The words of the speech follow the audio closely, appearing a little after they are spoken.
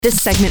This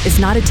segment is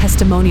not a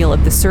testimonial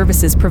of the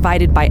services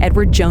provided by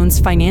Edward Jones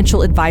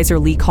financial advisor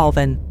Lee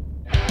Colvin.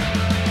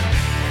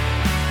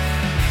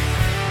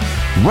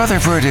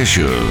 Rutherford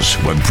Issues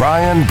with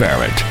Brian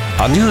Barrett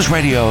on News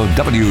Radio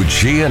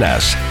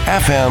WGNS,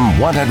 FM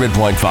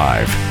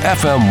 100.5,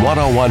 FM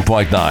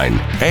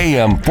 101.9,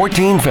 AM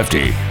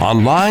 1450,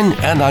 online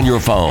and on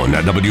your phone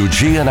at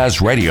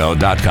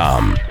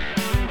WGNSradio.com.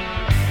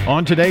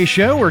 On today's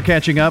show, we're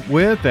catching up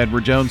with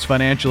Edward Jones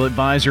financial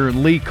advisor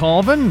Lee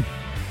Colvin,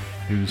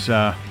 who's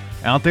out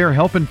there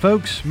helping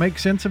folks make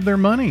sense of their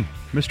money.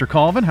 Mr.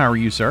 Colvin, how are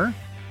you, sir?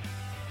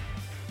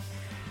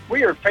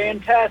 We are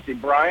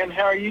fantastic, Brian.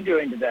 How are you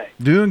doing today?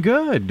 Doing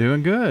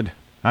good.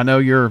 I know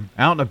you're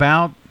out and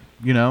about,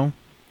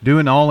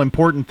 doing all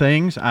important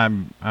things.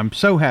 I'm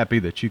so happy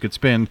that you could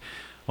spend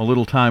a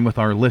little time with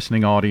our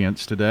listening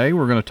audience today.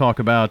 We're going to talk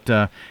about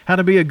how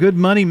to be a good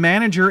money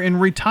manager in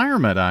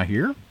retirement, I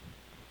hear.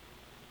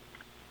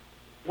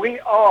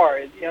 We are.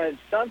 It's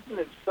something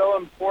that's so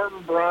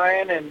important,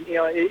 Brian. And,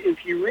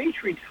 if you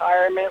reach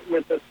retirement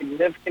with a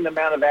significant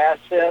amount of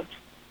assets,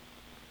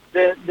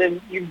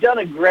 then you've done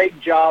a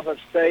great job of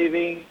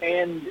saving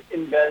and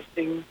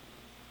investing.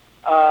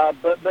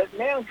 But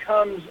now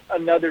comes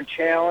another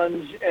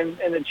challenge, and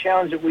the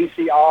challenge that we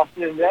see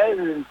often, and that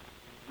is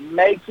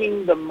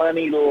making the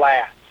money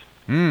last.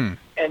 And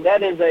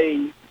that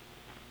is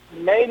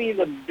maybe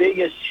the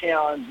biggest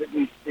challenge that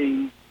we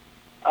see,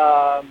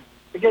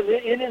 because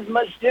it is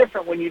much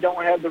different when you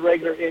don't have the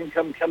regular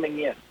income coming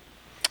in.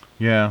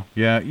 Yeah.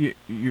 You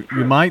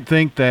might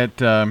think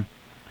that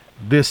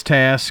this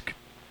task,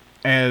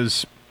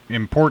 as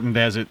important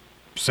as it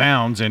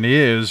sounds and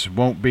is,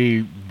 won't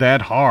be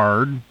that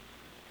hard,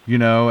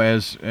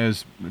 as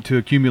to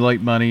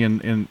accumulate money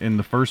in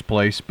the first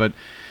place. But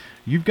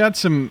you've got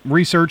some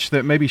research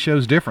that maybe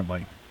shows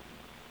differently.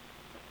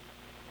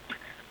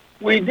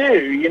 We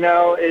do.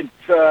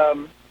 It's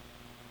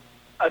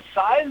a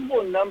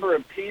sizable number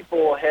of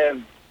people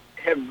have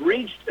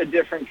reached a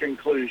different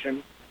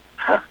conclusion,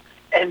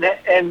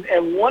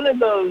 and one of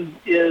those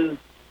is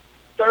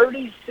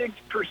 36%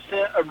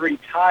 of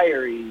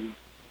retirees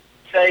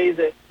say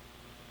that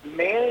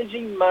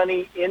managing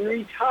money in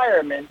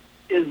retirement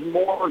is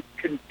more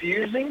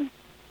confusing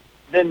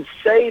than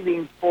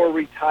saving for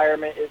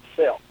retirement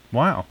itself.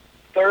 Wow.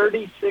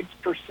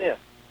 36%.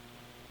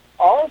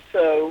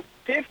 Also,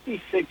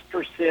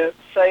 56%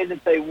 say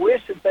that they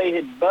wish that they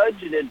had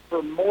budgeted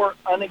for more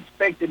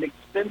unexpected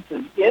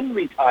expenses in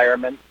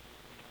retirement.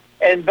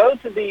 And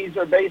both of these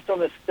are based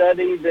on a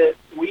study that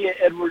we at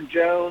Edward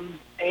Jones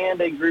and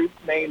a group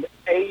named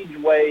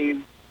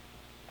AgeWave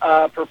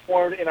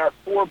performed in our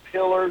 4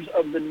 pillars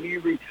of the new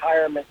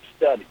retirement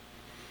study.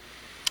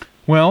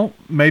 Well,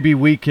 maybe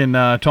we can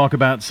talk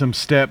about some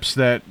steps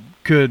that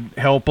could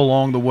help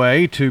along the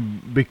way to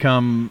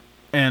become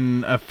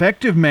an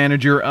effective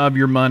manager of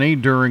your money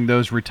during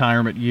those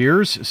retirement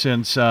years,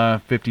 since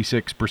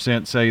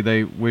 56% say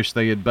they wish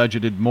they had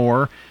budgeted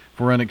more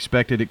for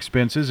unexpected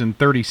expenses, and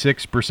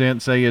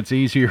 36% say it's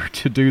easier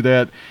to do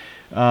that,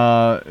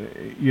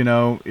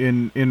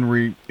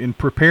 in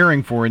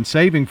preparing for and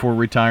saving for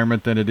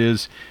retirement than it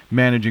is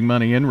managing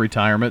money in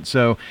retirement.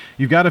 So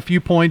you've got a few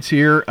points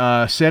here: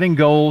 setting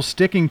goals,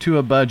 sticking to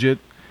a budget,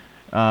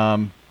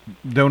 don't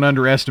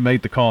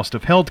underestimate the cost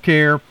of health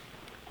care,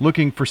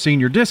 looking for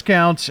senior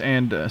discounts,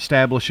 and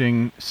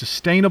establishing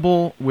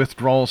sustainable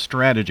withdrawal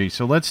strategy.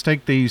 So let's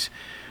take these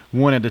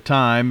one at a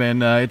time.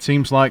 And it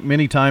seems like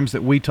many times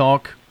that we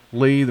talk,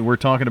 Lee, that we're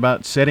talking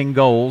about setting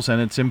goals,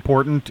 and it's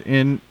important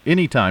in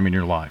any time in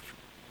your life.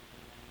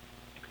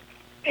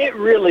 It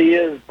really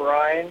is,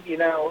 Brian.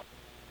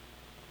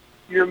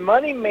 Your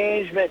money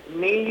management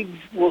needs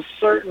will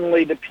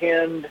certainly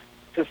depend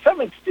to some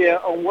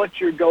extent on what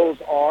your goals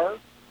are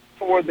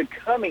for the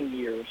coming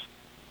years.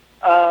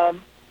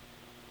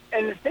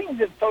 And the things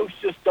that folks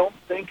just don't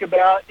think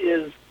about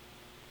is,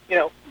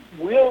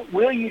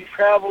 will you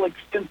travel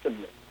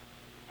extensively?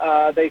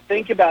 They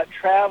think about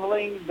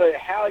traveling, but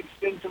how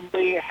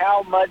expensively,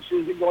 how much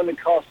is it going to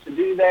cost to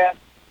do that?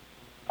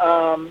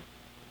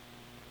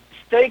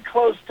 Stay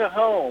close to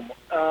home.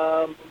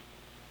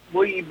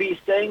 Will you be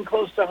staying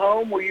close to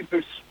home? Will you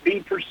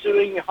be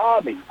pursuing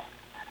hobbies?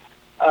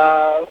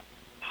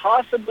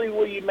 Possibly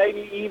will you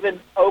maybe even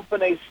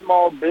open a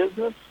small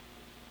business?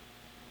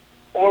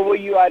 Or will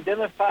you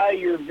identify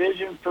your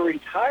vision for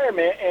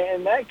retirement,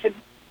 and that could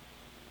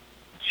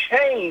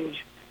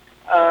change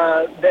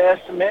the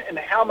estimate and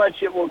how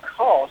much it will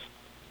cost.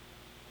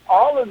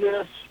 All of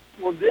this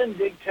will then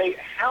dictate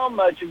how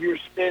much of your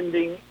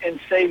spending and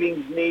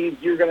savings needs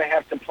you're going to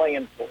have to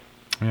plan for.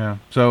 Yeah,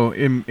 so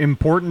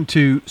important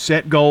to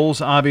set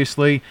goals,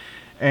 obviously,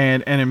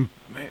 and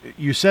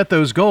you set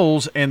those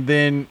goals, and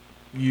then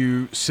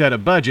you set a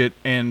budget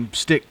and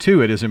stick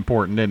to it is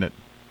important, isn't it?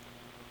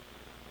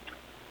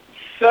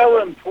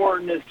 So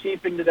important is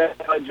keeping to that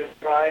budget,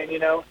 Brian.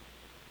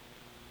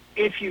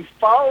 If you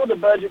follow the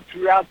budget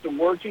throughout the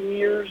working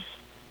years,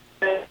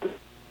 then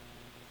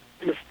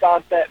to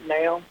stop that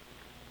now.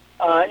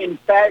 In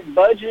fact,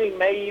 budgeting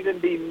may even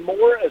be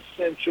more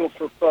essential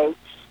for folks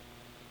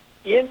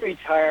in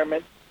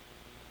retirement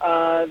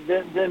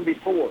than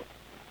before.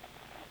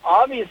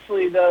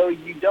 Obviously, though,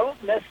 you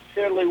don't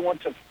necessarily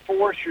want to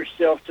force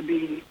yourself to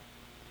be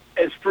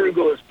as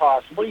frugal as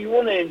possible. You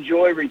want to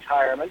enjoy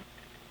retirement.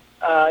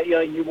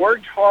 You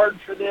worked hard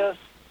for this.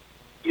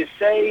 You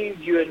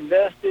saved, you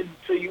invested,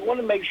 so you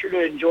want to make sure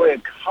to enjoy a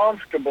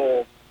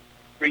comfortable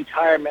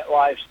retirement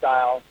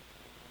lifestyle.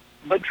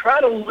 But try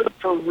to look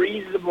for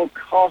reasonable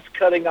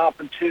cost-cutting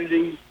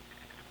opportunities,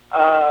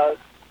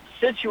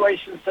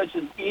 situations such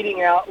as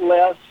eating out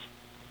less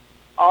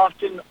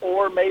often,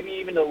 or maybe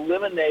even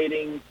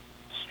eliminating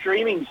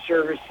streaming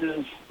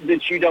services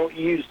that you don't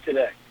use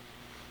today.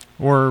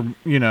 Or,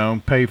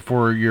 pay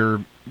for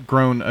your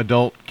grown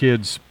adult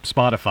kids'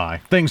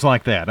 Spotify, things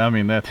like that. I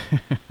mean, that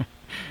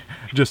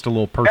just a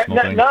little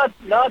personal thing.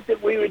 Not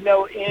that we would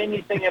know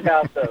anything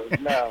about those,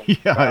 no.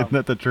 Yeah, isn't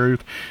that the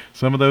truth?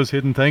 Some of those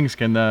hidden things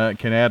can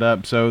add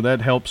up, so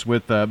that helps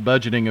with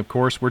budgeting, of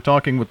course. We're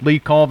talking with Lee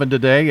Colvin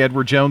today,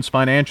 Edward Jones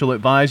Financial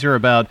Advisor,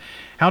 about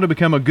how to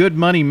become a good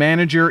money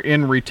manager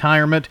in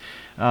retirement.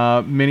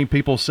 Many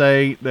people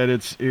say that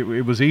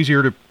it was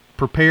easier to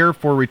prepare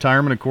for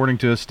retirement, according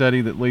to a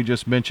study that Lee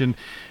just mentioned,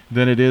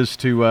 than it is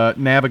to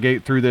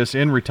navigate through this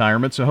in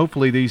retirement. So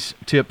hopefully these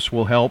tips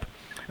will help.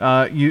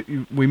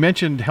 We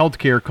mentioned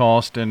healthcare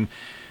cost and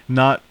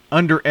not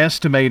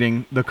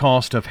underestimating the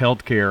cost of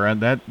healthcare,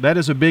 and that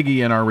is a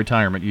biggie in our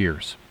retirement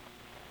years.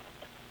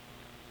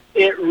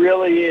 It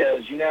really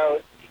is.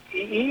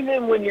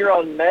 Even when you're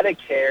on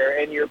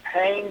Medicare and you're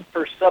paying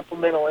for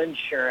supplemental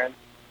insurance,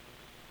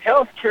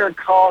 healthcare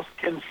costs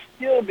can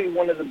still be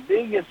one of the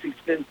biggest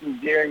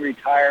expenses during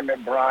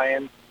retirement,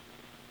 Brian.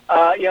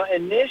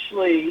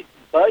 Initially,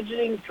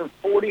 budgeting for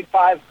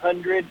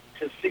 $4,500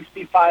 to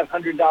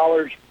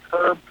 $6,500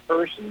 per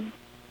person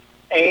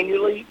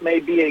annually may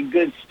be a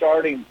good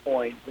starting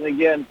point. And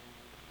again,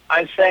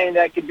 I'm saying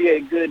that could be a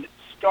good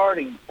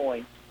starting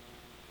point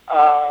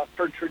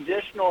for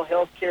traditional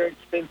healthcare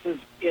expenses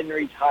in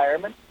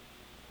retirement.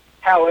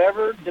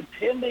 However,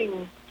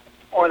 depending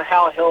on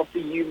how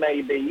healthy you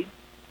may be,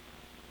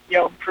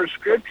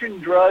 prescription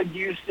drug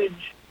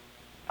usage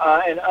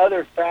and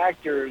other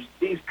factors,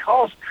 these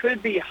costs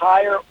could be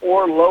higher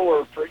or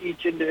lower for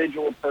each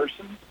individual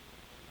person.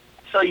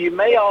 So you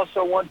may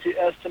also want to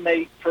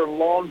estimate for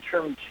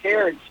long-term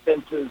care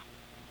expenses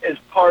as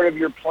part of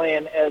your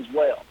plan as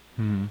well.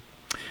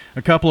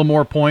 A couple of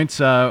more points.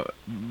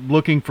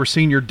 Looking for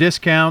senior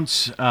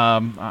discounts.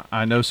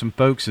 I know some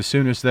folks, as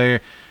soon as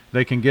they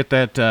can get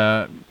that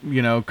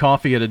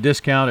coffee at a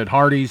discount at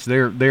Hardee's,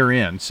 they're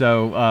in.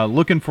 So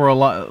looking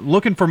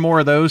for more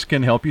of those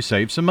can help you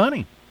save some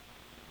money.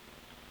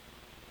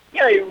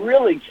 Yeah, it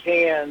really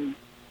can.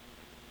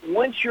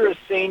 Once you're a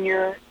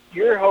senior,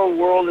 your whole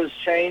world is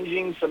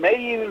changing. So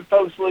maybe even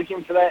folks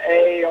looking for that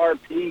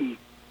AARP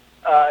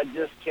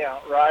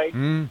discount, right?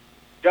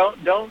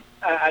 Don't.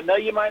 I know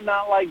you might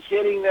not like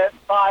hitting that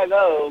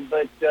 5.0,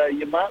 but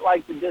you might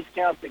like the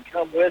discounts that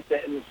come with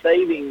it and the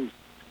savings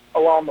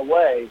along the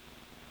way.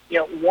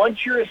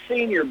 Once you're a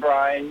senior,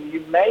 Brian,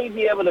 you may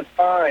be able to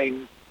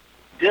find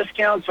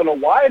discounts on a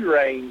wide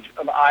range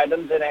of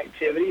items and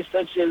activities,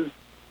 such as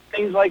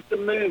things like the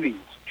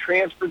movies,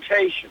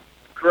 transportation,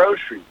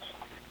 groceries,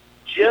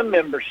 gym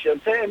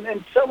memberships,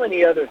 and so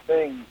many other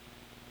things.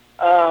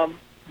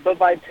 But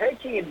by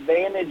taking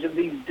advantage of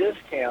these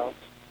discounts,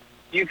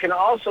 you can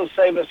also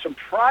save a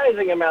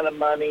surprising amount of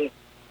money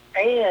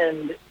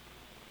and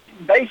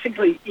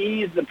basically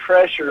ease the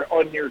pressure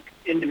on your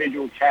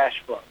individual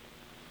cash flow.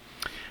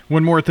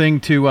 One more thing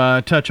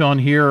to touch on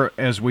here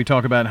as we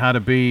talk about how to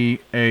be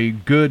a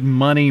good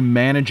money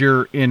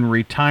manager in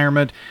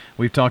retirement.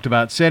 We've talked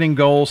about setting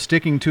goals,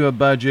 sticking to a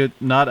budget,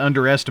 not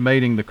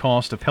underestimating the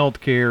cost of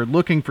health care,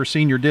 looking for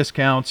senior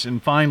discounts,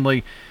 and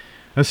finally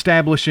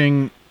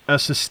establishing a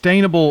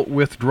sustainable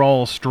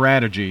withdrawal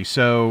strategy.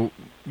 So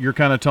you're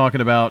kind of talking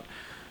about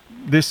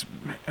this,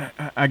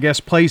 I guess,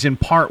 plays in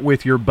part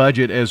with your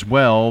budget as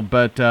well,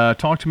 but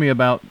talk to me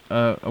about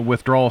a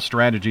withdrawal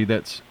strategy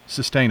that's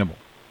sustainable.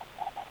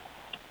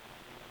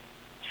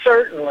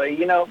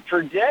 Certainly.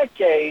 For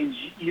decades,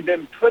 you've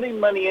been putting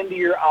money into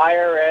your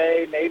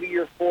IRA, maybe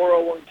your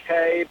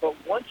 401k, but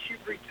once you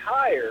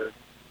retire,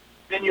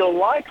 then you'll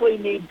likely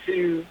need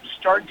to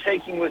start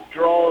taking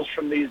withdrawals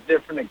from these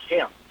different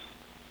accounts.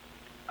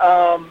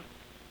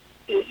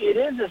 It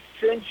is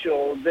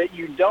essential that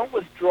you don't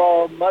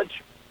withdraw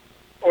much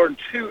or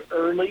too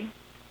early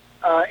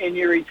in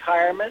your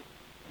retirement,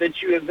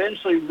 that you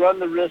eventually run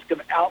the risk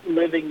of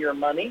outliving your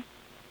money.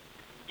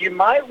 You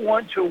might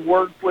want to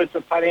work with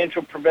a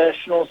financial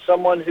professional,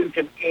 someone who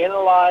can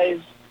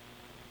analyze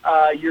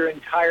your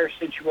entire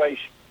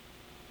situation.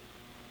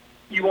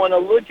 You want to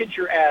look at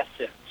your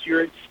assets,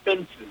 your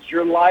expenses,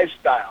 your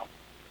lifestyle,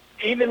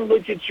 even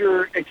look at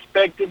your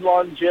expected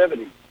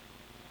longevity.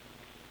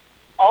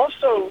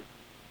 Also,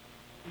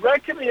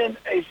 recommend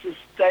a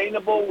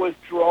sustainable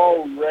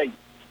withdrawal rate.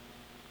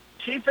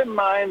 Keep in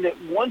mind that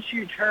once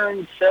you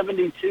turn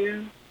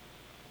 72,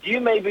 you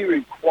may be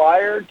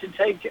required to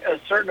take a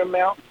certain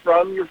amount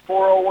from your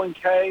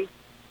 401k,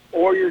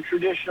 or your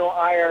traditional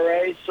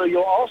IRA. So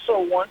you'll also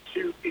want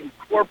to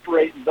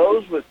incorporate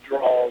those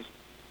withdrawals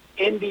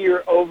into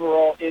your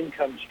overall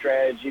income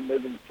strategy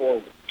moving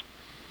forward.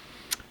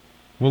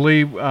 Well,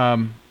 Lee,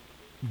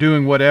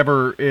 doing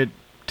whatever it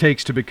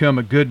takes to become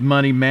a good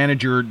money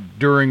manager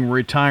during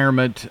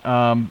retirement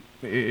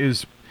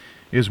is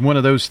one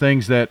of those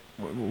things that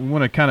we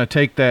want to kind of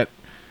take that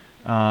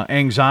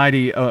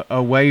anxiety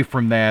away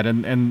from that,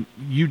 and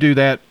you do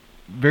that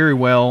very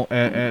well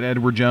at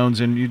Edward Jones,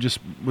 and you just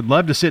would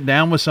love to sit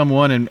down with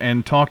someone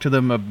and talk to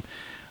them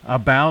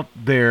about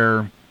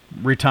their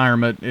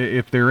retirement,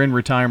 if they're in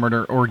retirement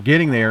or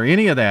getting there,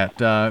 any of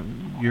that.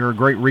 You're a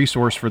great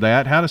resource for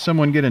that. How does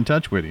someone get in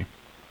touch with you?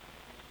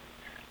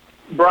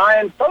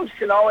 Brian, folks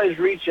can always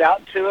reach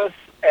out to us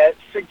at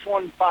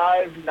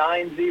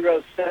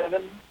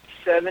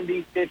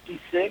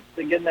 615-907-7056.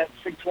 Again, that's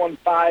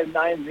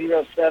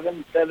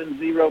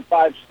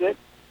 615-907-7056.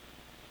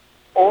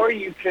 Or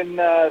you can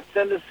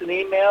send us an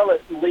email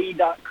at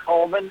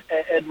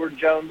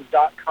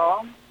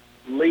lee.colvin@edwardjones.com,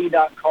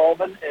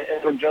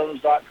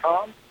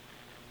 lee.colvin@edwardjones.com.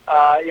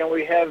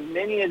 We have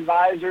many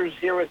advisors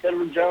here with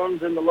Edward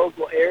Jones in the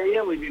local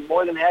area. We'd be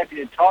more than happy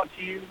to talk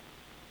to you,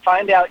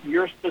 find out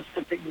your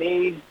specific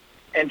need,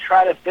 and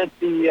try to fit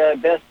the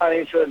best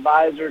financial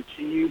advisor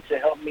to you to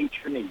help meet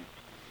your needs.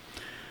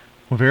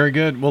 Well, very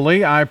good. Well,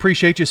 Lee, I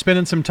appreciate you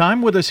spending some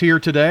time with us here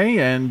today,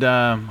 and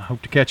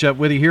hope to catch up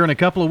with you here in a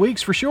couple of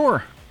weeks for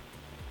sure.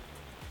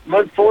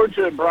 Look forward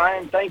to it,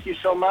 Brian. Thank you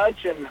so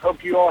much, and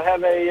hope you all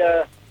have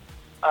a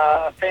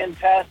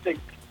fantastic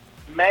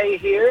May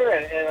here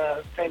and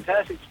a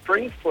fantastic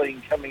spring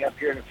fling coming up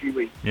here in a few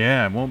weeks.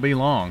 Yeah, it won't be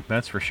long,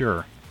 that's for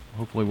sure.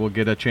 Hopefully we'll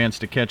get a chance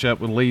to catch up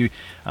with Lee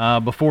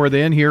before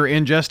then here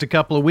in just a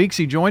couple of weeks.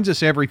 He joins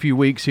us every few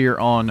weeks here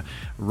on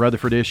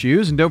Rutherford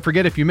Issues. And don't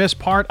forget, if you miss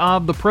part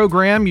of the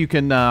program, you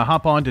can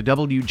hop on to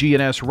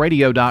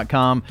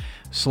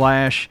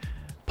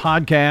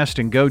WGNSradio.com/podcast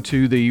and go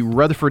to the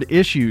Rutherford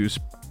Issues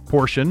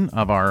portion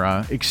of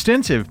our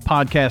extensive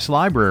podcast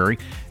library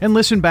and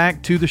listen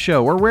back to the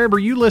show, or wherever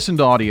you listen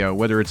to audio,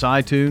 whether it's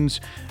iTunes,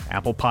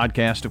 Apple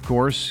Podcast, of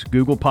course,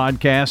 Google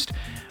Podcast,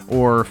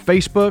 or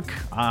Facebook,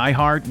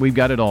 iHeart. We've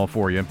got it all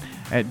for you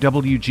at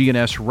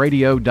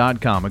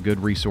WGNSradio.com, a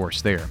good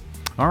resource there.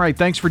 All right,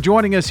 thanks for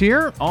joining us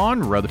here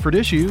on Rutherford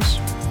Issues.